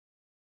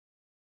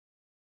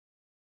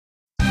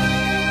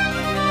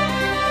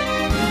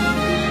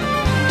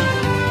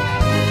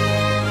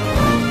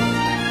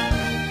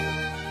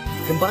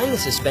combine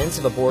the suspense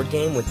of a board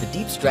game with the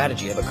deep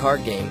strategy of a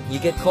card game, you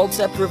get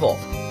culdceptrevolt.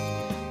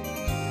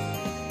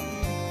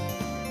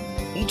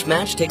 Each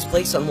match takes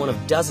place on one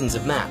of dozens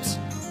of maps.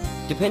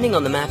 Depending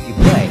on the map you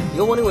play,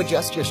 you'll want to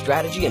adjust your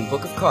strategy and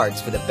book of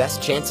cards for the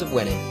best chance of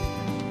winning.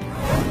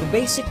 The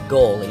basic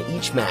goal in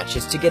each match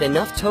is to get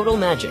enough total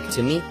magic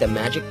to meet the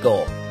magic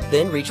goal,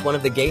 then reach one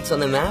of the gates on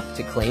the map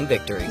to claim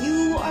victory.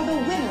 You are the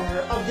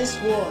winner of this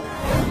war.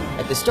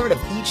 At the start of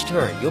each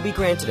turn, you'll be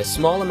granted a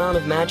small amount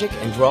of magic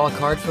and draw a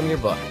card from your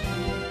book.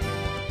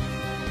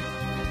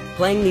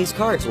 Playing these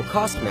cards will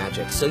cost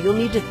magic, so you'll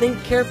need to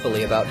think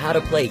carefully about how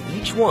to play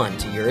each one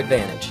to your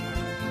advantage.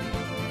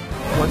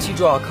 Once you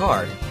draw a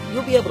card,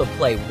 you'll be able to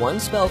play one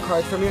spell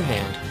card from your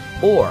hand,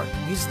 or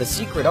use the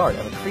secret art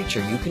of a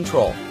creature you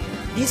control.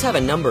 These have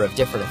a number of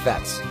different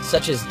effects,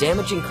 such as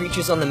damaging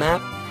creatures on the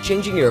map,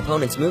 changing your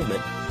opponent's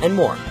movement, and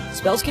more.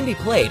 Spells can be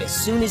played as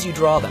soon as you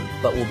draw them,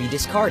 but will be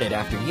discarded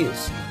after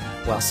use,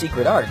 while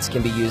secret arts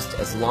can be used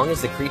as long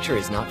as the creature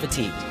is not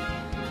fatigued.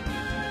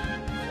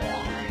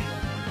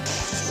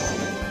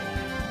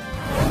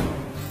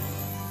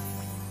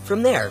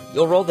 From there,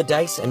 you'll roll the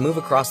dice and move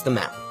across the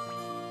map.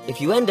 If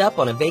you end up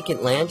on a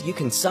vacant land, you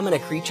can summon a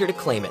creature to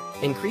claim it,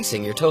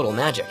 increasing your total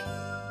magic.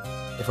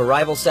 If a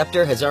rival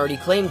scepter has already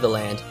claimed the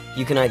land,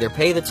 you can either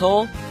pay the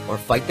toll or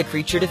fight the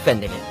creature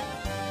defending it.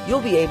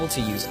 You'll be able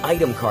to use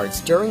item cards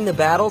during the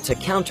battle to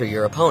counter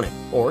your opponent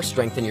or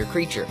strengthen your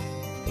creature.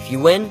 If you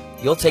win,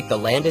 you'll take the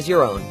land as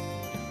your own.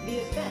 The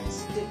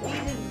offense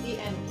defeated the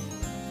enemy.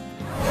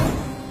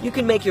 You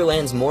can make your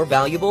lands more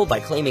valuable by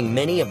claiming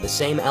many of the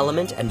same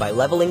element and by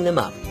leveling them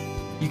up.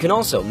 You can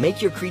also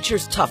make your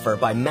creatures tougher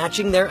by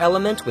matching their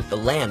element with the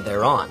land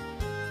they're on.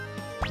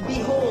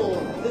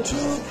 Behold the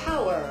true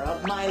power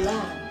of my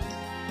land.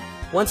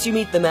 Once you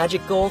meet the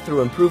magic goal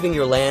through improving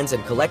your lands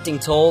and collecting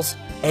tolls,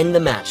 end the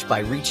match by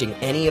reaching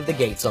any of the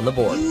gates on the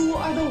board. You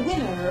are the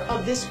winner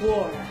of this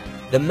war.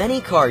 The many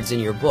cards in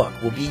your book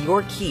will be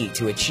your key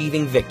to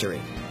achieving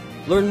victory.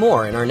 Learn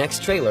more in our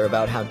next trailer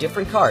about how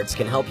different cards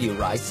can help you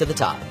rise to the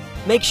top.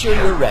 Make sure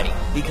you're ready,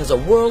 because a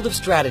world of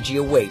strategy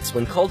awaits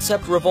when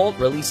Culdceptrevolt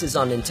releases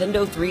on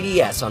Nintendo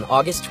 3DS on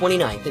August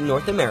 29th in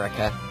North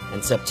America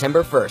and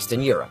September 1st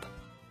in Europe.